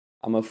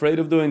I'm afraid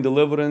of doing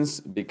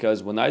deliverance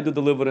because when I do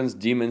deliverance,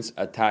 demons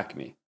attack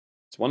me.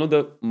 It's one of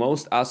the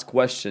most asked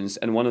questions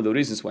and one of the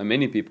reasons why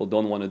many people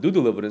don't want to do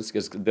deliverance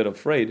because they're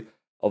afraid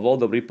of all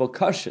the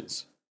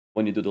repercussions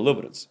when you do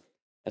deliverance.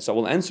 And so I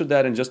will answer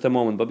that in just a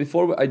moment. But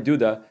before I do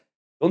that,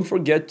 don't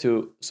forget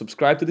to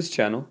subscribe to this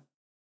channel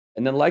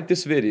and then like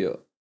this video.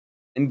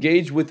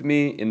 Engage with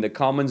me in the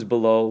comments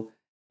below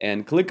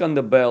and click on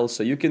the bell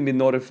so you can be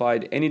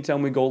notified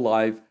anytime we go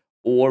live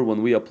or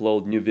when we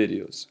upload new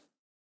videos.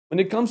 When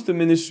it comes to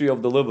ministry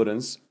of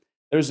deliverance,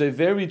 there's a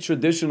very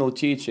traditional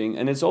teaching,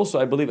 and it's also,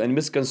 I believe, a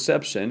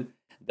misconception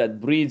that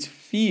breeds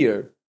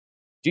fear.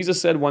 Jesus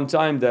said one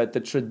time that the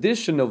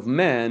tradition of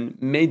man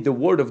made the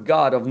word of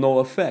God of no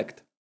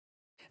effect.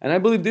 And I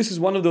believe this is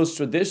one of those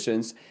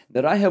traditions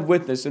that I have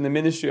witnessed in the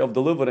ministry of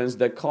deliverance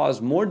that cause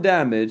more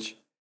damage,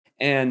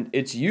 and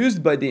it's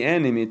used by the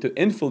enemy to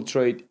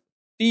infiltrate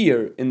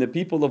fear in the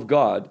people of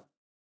God,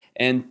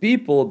 and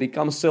people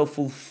become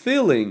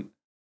self-fulfilling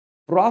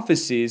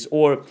prophecies,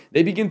 or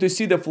they begin to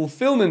see the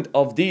fulfillment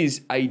of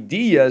these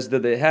ideas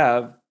that they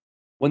have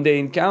when they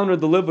encounter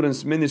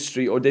deliverance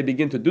ministry or they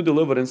begin to do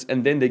deliverance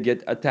and then they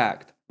get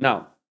attacked.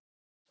 Now,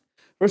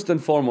 first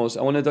and foremost,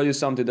 I want to tell you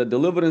something that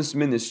deliverance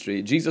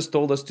ministry, Jesus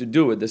told us to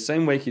do it the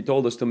same way He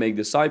told us to make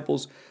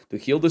disciples, to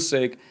heal the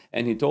sick,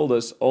 and He told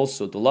us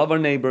also to love our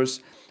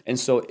neighbors. And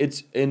so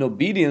it's in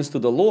obedience to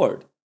the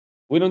Lord.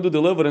 We don't do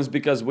deliverance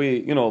because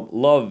we,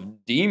 love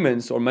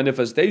demons or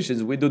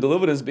manifestations. We do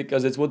deliverance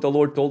because it's what the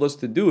Lord told us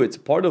to do. It's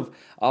part of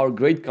our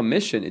great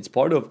commission. It's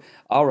part of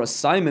our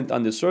assignment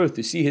on this earth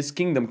to see His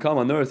kingdom come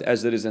on earth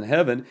as it is in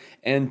heaven,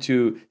 and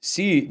to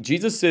see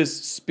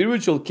Jesus'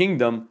 spiritual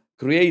kingdom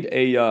create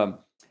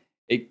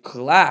a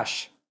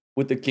clash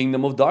with the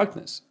kingdom of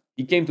darkness.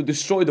 He came to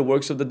destroy the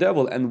works of the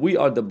devil, and we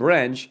are the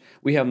branch.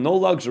 We have no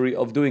luxury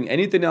of doing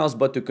anything else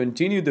but to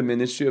continue the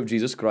ministry of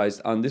Jesus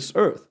Christ on this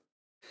earth.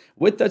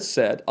 With that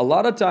said, a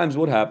lot of times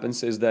what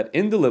happens is that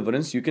in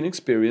deliverance, you can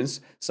experience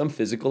some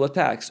physical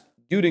attacks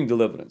during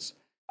deliverance.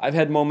 I've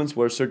had moments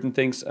where certain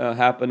things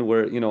happen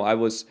where, I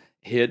was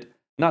hit,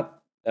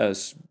 not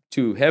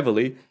too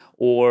heavily,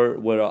 or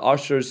where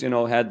ushers,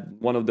 had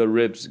one of the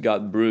ribs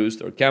got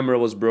bruised, or camera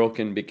was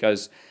broken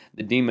because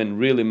the demon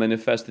really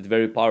manifested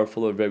very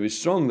powerful or very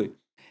strongly.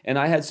 And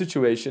I had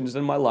situations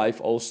in my life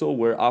also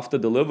where after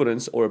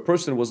deliverance, or a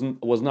person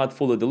was not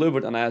fully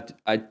delivered, and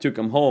I took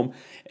him home,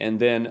 and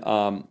then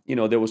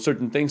there were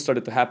certain things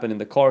started to happen in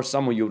the car.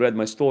 Some of you read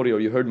my story or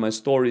you heard my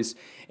stories,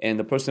 and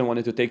the person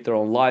wanted to take their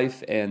own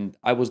life, and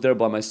I was there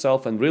by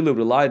myself and really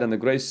relied on the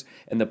grace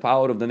and the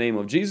power of the name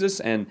of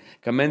Jesus and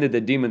commanded the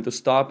demon to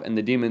stop, and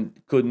the demon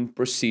couldn't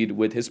proceed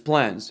with his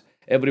plans.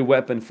 Every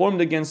weapon formed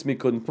against me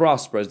couldn't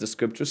prosper, as the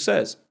scripture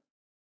says.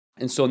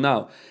 And so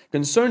now,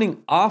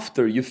 concerning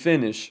after you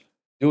finish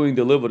doing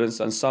deliverance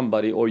on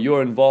somebody or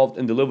you're involved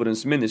in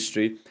deliverance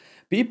ministry,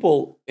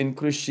 people in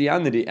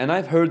Christianity, and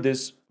I've heard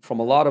this from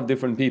a lot of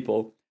different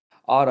people,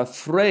 are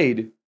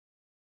afraid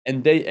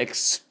and they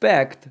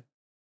expect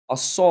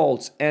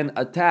assaults and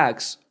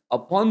attacks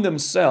upon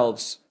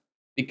themselves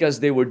because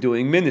they were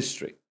doing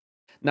ministry.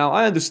 Now,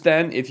 I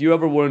understand if you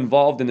ever were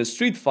involved in a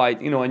street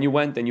fight, and you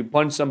went and you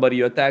punched somebody,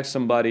 you attacked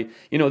somebody,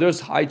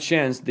 there's high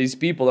chance these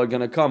people are going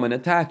to come and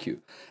attack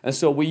you. And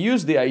so we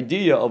use the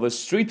idea of a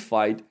street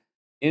fight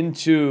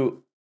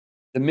into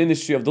the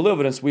ministry of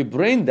deliverance. We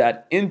bring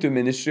that into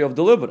ministry of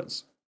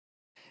deliverance.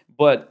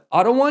 But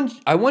I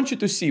want you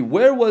to see,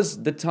 where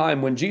was the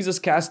time when Jesus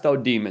cast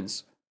out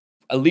demons,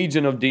 a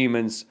legion of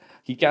demons?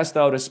 He cast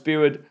out a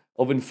spirit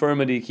of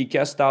infirmity. He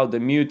cast out the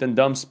mute and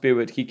dumb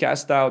spirit. He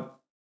cast out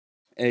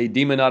a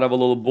demon out of a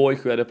little boy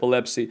who had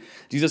epilepsy.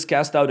 Jesus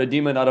cast out a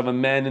demon out of a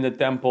man in the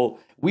temple.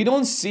 We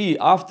don't see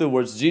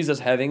afterwards Jesus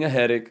having a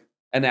headache,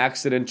 an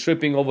accident,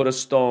 tripping over a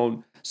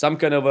stone, some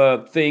kind of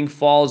a thing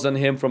falls on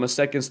him from a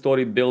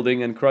second-story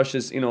building and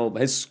crushes,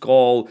 his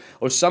skull,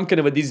 or some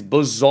kind of these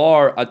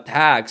bizarre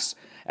attacks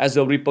as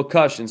the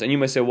repercussions. And you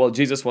may say, well,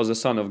 Jesus was the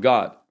Son of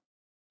God.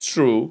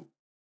 True.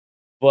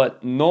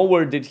 But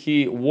nowhere did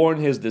He warn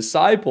His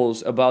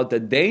disciples about the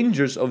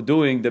dangers of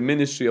doing the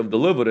ministry of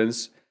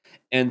deliverance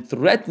and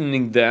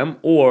threatening them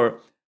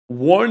or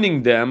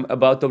warning them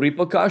about the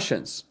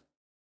repercussions,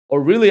 or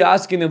really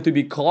asking them to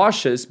be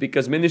cautious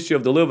because ministry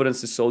of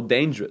deliverance is so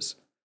dangerous.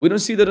 We don't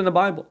see that in the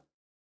Bible.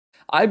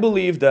 I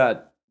believe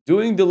that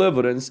doing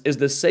deliverance is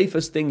the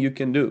safest thing you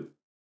can do.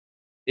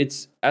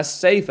 It's as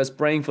safe as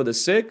praying for the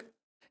sick.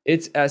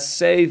 It's as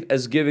safe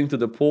as giving to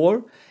the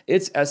poor.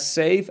 It's as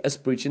safe as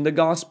preaching the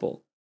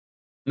gospel.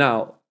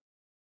 Now,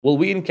 will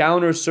we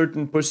encounter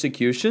certain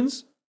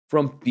persecutions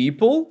from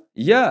people?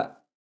 Yeah.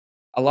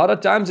 A lot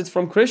of times it's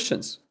from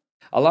Christians.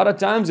 A lot of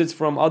times it's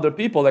from other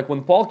people. Like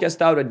when Paul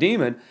cast out a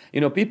demon,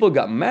 people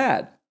got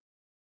mad.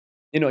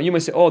 You may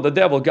say, oh, the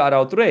devil got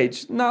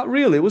outraged. Not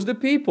really. It was the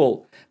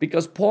people.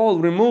 Because Paul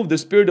removed the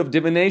spirit of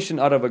divination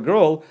out of a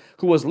girl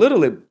who was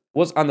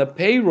on the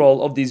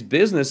payroll of these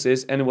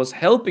businesses and was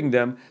helping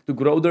them to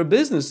grow their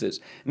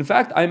businesses. In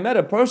fact, I met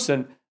a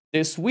person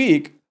this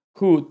week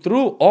who,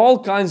 through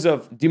all kinds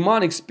of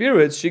demonic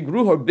spirits, she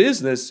grew her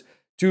business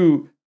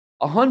to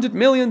 $100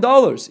 million.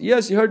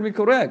 Yes, you heard me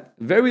correct.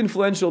 Very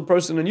influential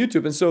person on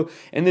YouTube.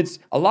 And it's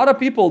a lot of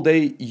people,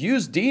 they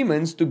use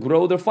demons to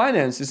grow their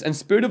finances, and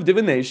spirit of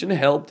divination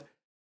helped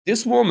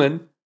this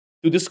woman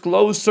to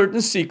disclose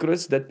certain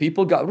secrets that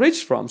people got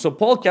rich from. So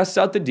Paul cast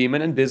out the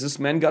demon, and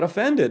businessmen got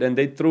offended, and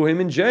they threw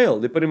him in jail.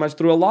 They pretty much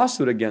threw a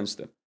lawsuit against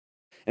him.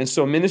 And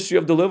so ministry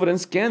of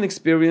deliverance can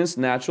experience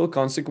natural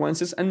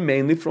consequences, and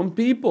mainly from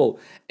people.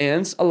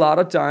 And a lot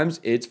of times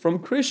it's from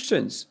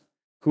Christians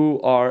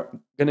who are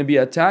going to be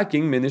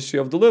attacking ministry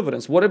of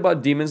deliverance. What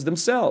about demons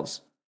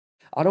themselves?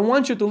 I don't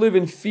want you to live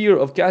in fear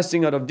of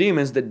casting out of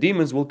demons, that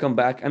demons will come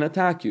back and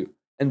attack you.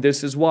 And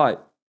this is why.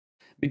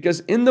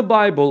 Because in the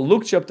Bible,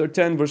 Luke chapter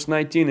 10 verse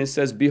 19, it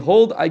says,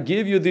 "Behold, I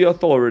give you the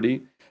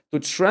authority to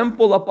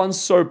trample upon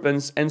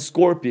serpents and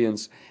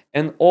scorpions,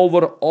 and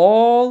over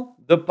all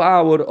the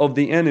power of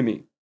the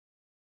enemy."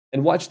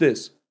 And watch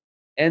this.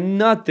 "And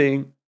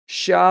nothing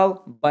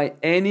shall by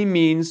any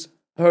means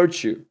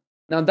hurt you."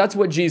 Now that's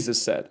what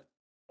Jesus said.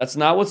 That's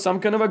not what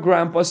some kind of a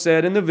grandpa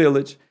said in the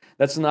village.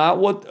 That's not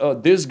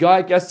what this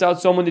guy casts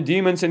out so many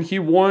demons and he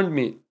warned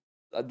me.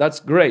 That's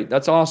great.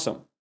 That's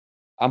awesome.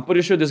 I'm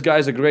pretty sure this guy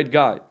is a great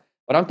guy.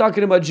 But I'm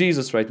talking about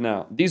Jesus right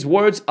now. These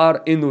words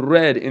are in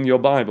red in your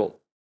Bible.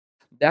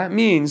 That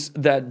means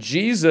that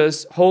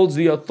Jesus holds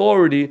the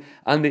authority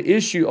on the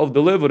issue of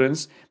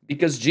deliverance,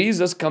 because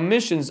Jesus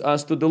commissions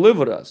us, to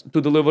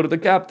deliver the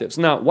captives.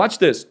 Now, watch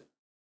this.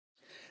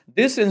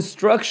 This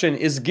instruction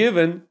is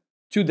given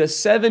to the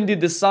 70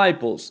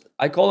 disciples.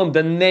 I call them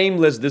the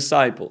nameless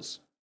disciples.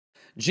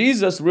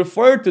 Jesus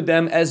referred to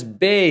them as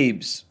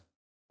babes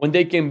when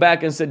they came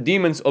back and said,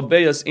 "Demons,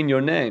 obey us in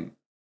your name."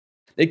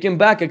 They came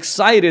back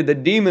excited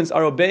that demons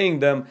are obeying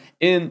them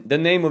in the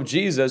name of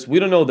Jesus. We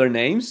don't know their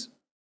names.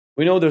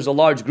 We know there's a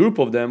large group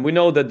of them. We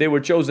know that they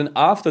were chosen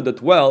after the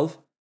 12.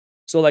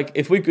 So like,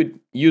 if we could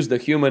use the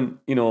human,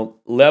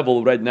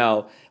 level right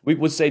now, we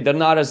would say they're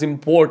not as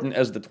important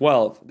as the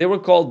 12. They were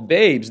called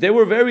babes. They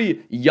were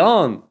very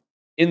young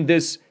in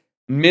this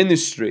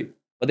ministry,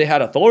 but they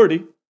had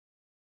authority,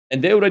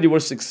 and they already were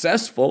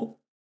successful.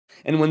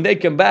 And when they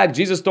came back,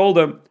 Jesus told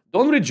them,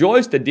 don't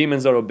rejoice that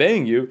demons are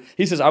obeying you.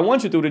 He says, I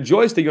want you to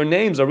rejoice that your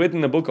names are written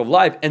in the book of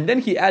life. And then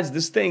he adds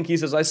this thing. He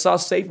says, I saw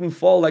Satan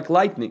fall like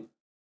lightning.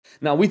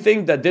 Now, we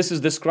think that this is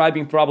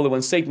describing probably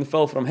when Satan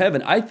fell from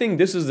heaven. I think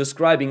this is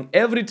describing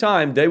every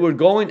time they were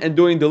going and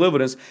doing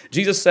deliverance.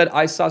 Jesus said,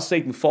 I saw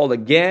Satan fall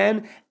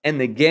again and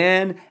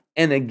again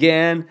and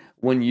again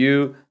when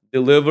you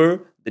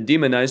deliver the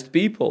demonized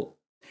people.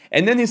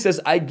 And then he says,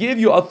 I give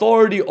you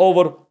authority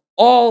over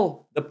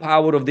all the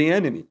power of the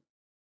enemy.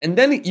 And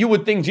then you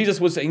would think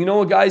Jesus would say, you know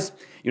what, guys,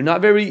 you're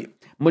not very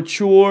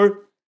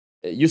mature.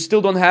 You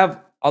still don't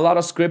have a lot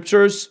of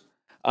scriptures.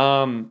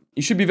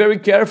 You should be very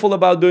careful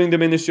about doing the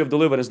ministry of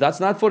deliverance.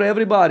 That's not for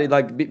everybody.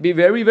 Like, be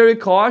very, very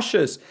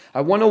cautious. I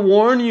want to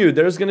warn you,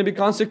 there's going to be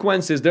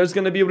consequences. There's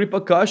going to be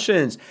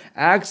repercussions,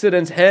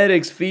 accidents,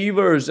 headaches,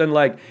 fevers, and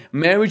like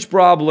marriage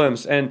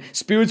problems, and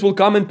spirits will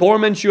come and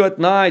torment you at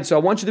night. So I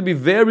want you to be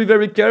very,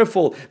 very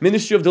careful.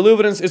 Ministry of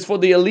deliverance is for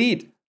the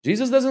elite.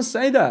 Jesus doesn't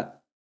say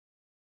that.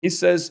 He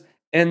says,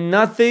 and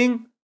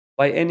nothing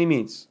by any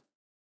means.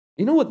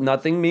 You know what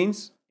nothing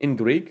means in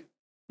Greek?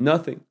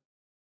 Nothing.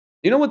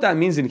 You know what that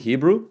means in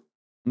Hebrew?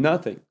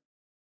 Nothing.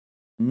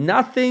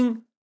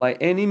 Nothing by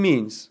any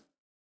means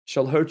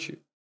shall hurt you.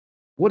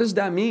 What does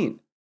that mean?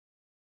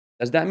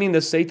 Does that mean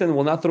that Satan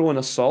will not throw an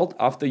assault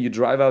after you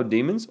drive out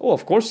demons? Oh,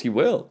 of course he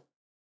will.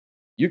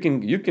 You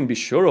can be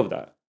sure of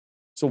that.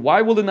 So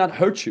why will it not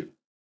hurt you?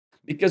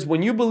 Because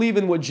when you believe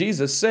in what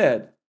Jesus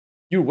said,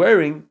 you're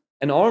wearing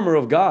an armor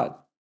of God.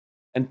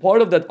 And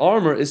part of that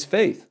armor is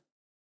faith.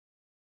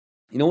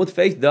 You know what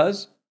faith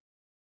does?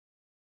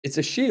 It's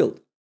a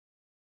shield.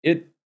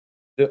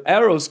 The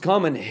arrows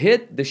come and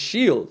hit the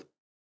shield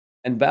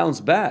and bounce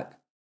back.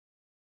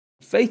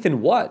 Faith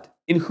in what?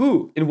 In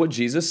who? In what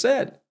Jesus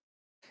said.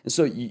 And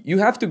so you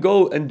have to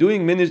go and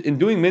doing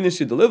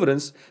ministry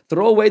deliverance,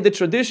 throw away the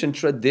tradition.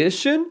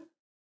 Tradition,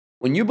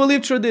 when you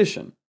believe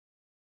tradition,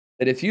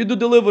 that if you do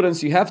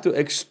deliverance, you have to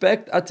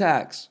expect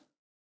attacks.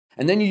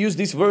 And then you use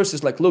these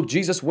verses like, look,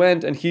 Jesus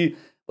went and he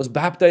was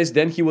baptized,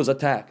 then he was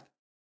attacked.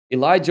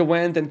 Elijah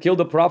went and killed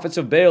the prophets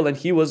of Baal and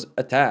he was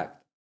attacked.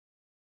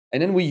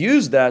 And then we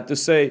use that to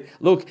say,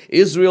 look,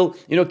 Israel,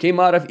 came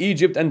out of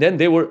Egypt and then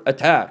they were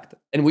attacked.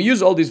 And we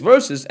use all these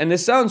verses and they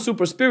sound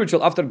super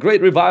spiritual. After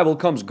great revival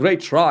comes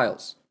great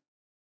trials.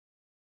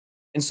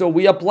 And so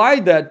we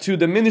applied that to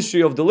the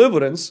ministry of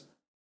deliverance.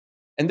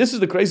 And this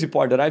is the crazy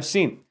part that I've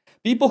seen.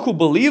 People who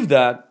believe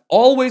that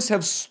always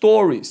have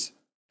stories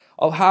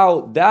of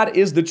how that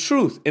is the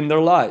truth in their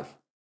life.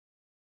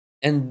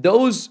 And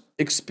those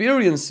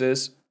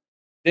experiences,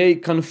 they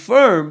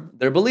confirm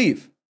their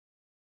belief.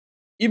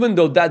 Even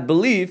though that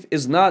belief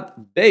is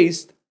not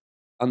based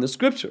on the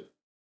scripture.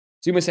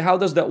 So you may say, how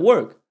does that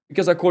work?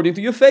 Because according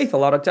to your faith, a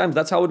lot of times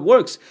that's how it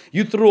works.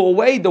 You throw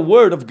away the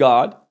word of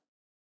God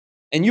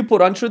and you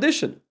put on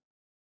tradition.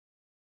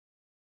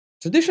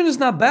 Tradition is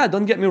not bad,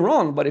 don't get me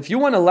wrong, but if you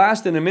want to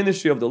last in the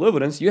ministry of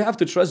deliverance, you have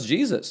to trust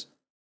Jesus,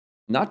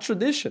 not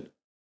tradition.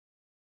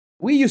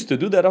 We used to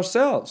do that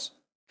ourselves.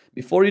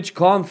 Before each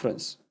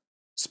conference,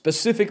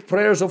 specific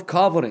prayers of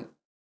covering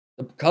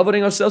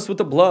ourselves with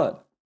the blood.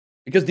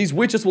 Because these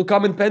witches will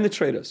come and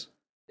penetrate us.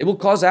 It will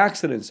cause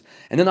accidents.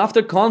 And then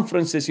after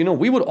conferences,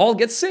 we would all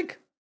get sick.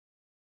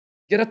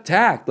 Get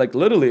attacked, like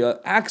literally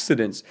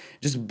accidents.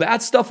 Just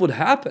bad stuff would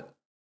happen.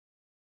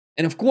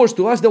 And of course,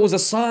 to us, there was a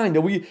sign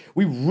that we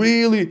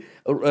really,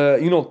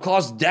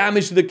 caused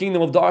damage to the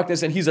kingdom of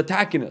darkness and he's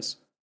attacking us.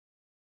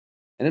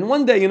 And then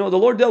one day, the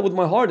Lord dealt with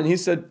my heart and he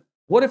said,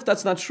 what if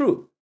that's not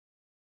true?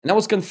 And I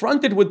was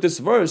confronted with this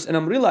verse and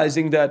I'm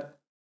realizing that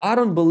I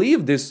don't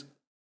believe this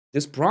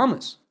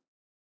promise.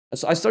 And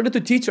so I started to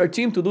teach our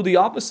team to do the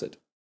opposite.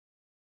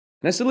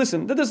 And I said,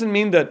 listen, that doesn't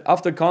mean that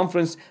after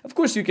conference, of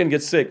course you can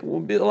get sick. A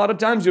lot of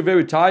times you're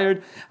very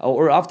tired,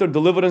 or after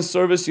deliverance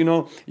service,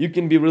 you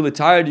can be really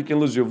tired, you can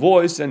lose your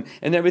voice and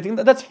everything.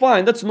 That's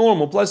fine, that's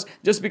normal. Plus,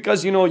 just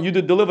because, you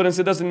do deliverance,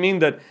 it doesn't mean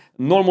that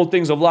normal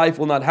things of life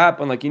will not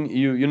happen. Like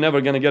you're never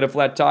going to get a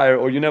flat tire,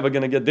 or you're never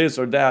going to get this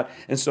or that.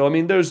 And so,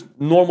 there's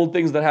normal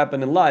things that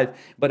happen in life.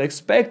 But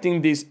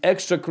expecting these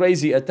extra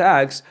crazy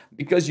attacks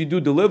because you do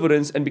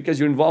deliverance and because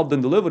you're involved in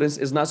deliverance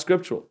is not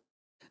scriptural.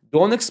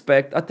 Don't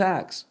expect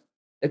attacks.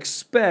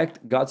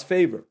 Expect God's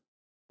favor.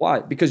 Why?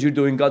 Because you're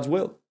doing God's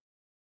will.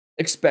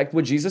 Expect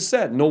what Jesus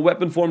said. No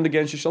weapon formed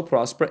against you shall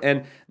prosper,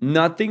 and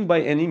nothing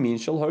by any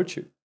means shall hurt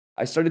you.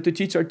 I started to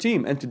teach our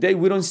team, and today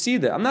we don't see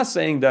that. I'm not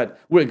saying that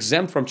we're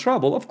exempt from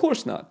trouble. Of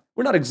course not.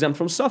 We're not exempt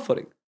from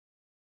suffering.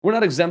 We're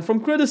not exempt from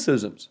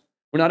criticisms.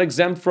 We're not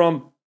exempt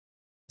from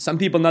some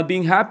people not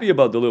being happy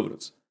about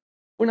deliverance.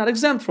 We're not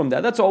exempt from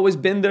that. That's always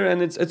been there,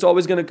 and it's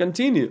always going to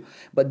continue.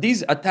 But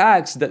these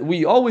attacks that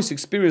we always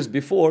experienced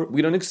before,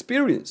 we don't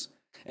experience.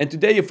 And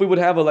today, if we would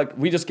have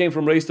we just came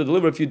from Raise to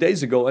Deliver a few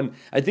days ago, and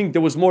I think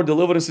there was more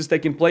deliverances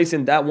taking place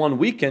in that one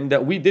weekend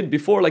that we did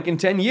before, in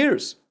 10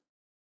 years.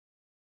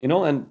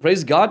 And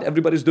praise God,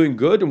 everybody's doing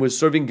good, and we're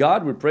serving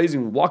God, we're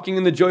praising, walking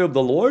in the joy of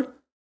the Lord.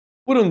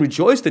 We don't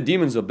rejoice the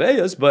demons obey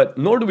us, but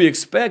nor do we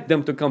expect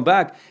them to come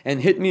back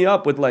and hit me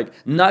up with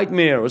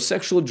nightmare or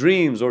sexual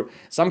dreams or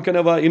some kind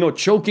of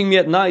choking me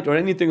at night or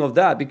anything of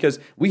that, because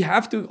we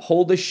have to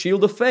hold the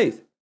shield of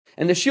faith.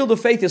 And the shield of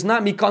faith is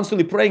not me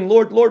constantly praying,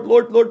 Lord, Lord,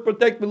 Lord, Lord,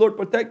 protect me, Lord,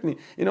 protect me.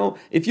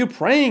 If you're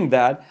praying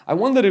that, I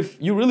wonder if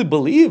you really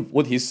believe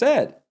what he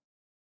said.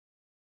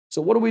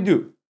 So what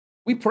do?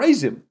 We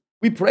praise him.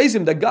 We praise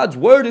him that God's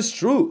word is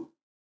true.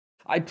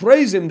 I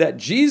praise him that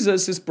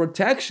Jesus'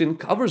 protection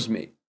covers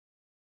me.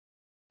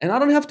 And I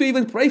don't have to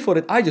even pray for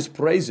it. I just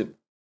praise him.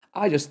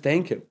 I just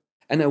thank him.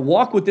 And I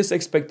walk with this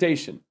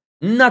expectation.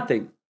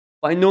 Nothing,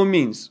 by no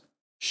means,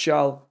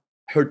 shall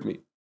hurt me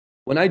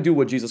when I do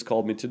what Jesus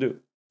called me to do.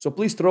 So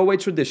please throw away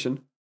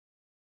tradition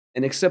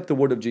and accept the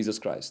word of Jesus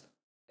Christ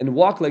and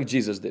walk like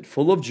Jesus did,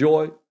 full of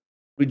joy,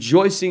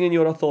 rejoicing in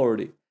your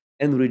authority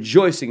and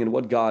rejoicing in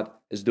what God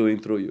is doing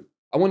through you.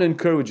 I want to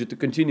encourage you to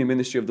continue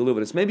ministry of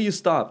deliverance. Maybe you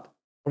stopped.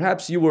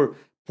 Perhaps you were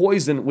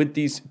poisoned with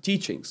these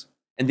teachings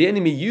and the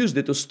enemy used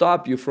it to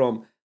stop you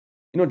from,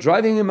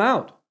 driving him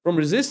out, from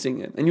resisting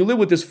him. And you live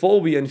with this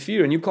phobia and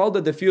fear, and you call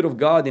that the fear of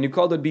God, and you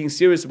call that being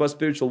serious about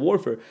spiritual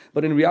warfare.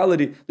 But in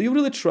reality, do you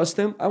really trust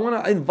him? I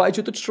want to invite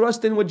you to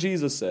trust in what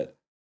Jesus said.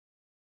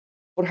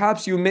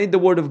 Perhaps you made the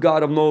word of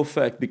God of no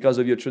effect because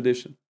of your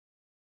tradition.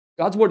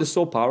 God's word is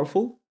so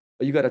powerful,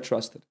 but you got to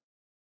trust it.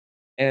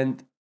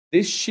 And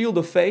this shield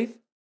of faith,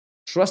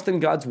 trust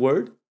in God's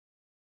word,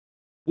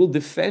 will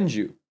defend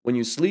you when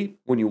you sleep,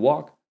 when you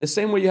walk. The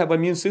same way you have an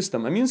immune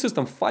system. Immune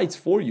system fights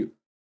for you.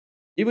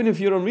 Even if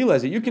you don't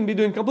realize it, you can be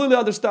doing completely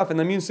other stuff and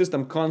the immune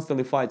system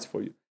constantly fights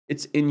for you.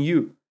 It's in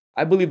you.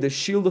 I believe the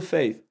shield of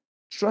faith,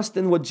 trust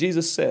in what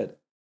Jesus said,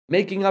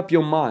 making up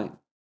your mind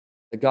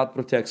that God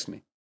protects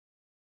me.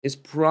 His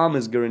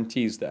promise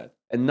guarantees that,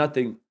 and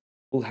nothing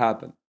will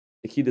happen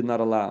that he did not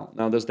allow.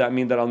 Now, does that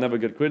mean that I'll never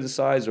get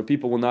criticized or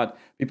people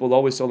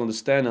always will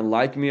understand and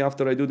like me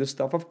after I do this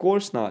stuff? Of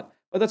course not.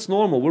 But that's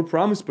normal. We're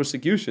promised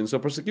persecution, so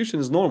persecution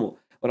is normal.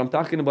 But I'm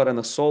talking about an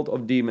assault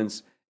of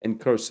demons and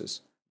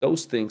curses.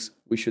 Those things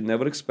we should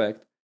never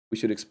expect. We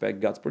should expect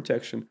God's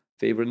protection,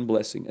 favor, and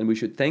blessing. And we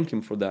should thank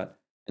him for that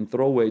and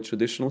throw away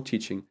traditional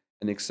teaching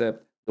and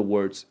accept the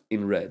words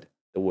in red,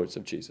 the words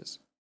of Jesus.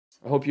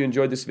 I hope you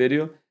enjoyed this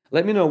video.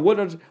 Let me know, what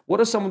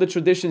are some of the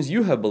traditions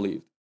you have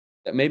believed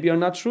that maybe are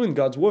not true in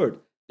God's word?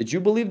 Did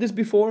you believe this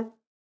before?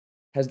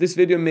 Has this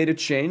video made a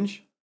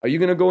change? Are you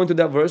going to go into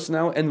that verse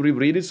now and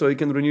reread it so you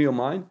can renew your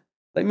mind?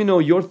 Let me know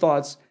your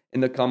thoughts in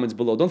the comments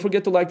below. Don't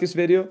forget to like this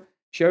video.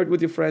 Share it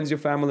with your friends, your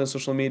family on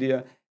social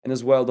media. And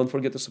as well, don't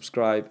forget to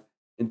subscribe.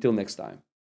 Until next time.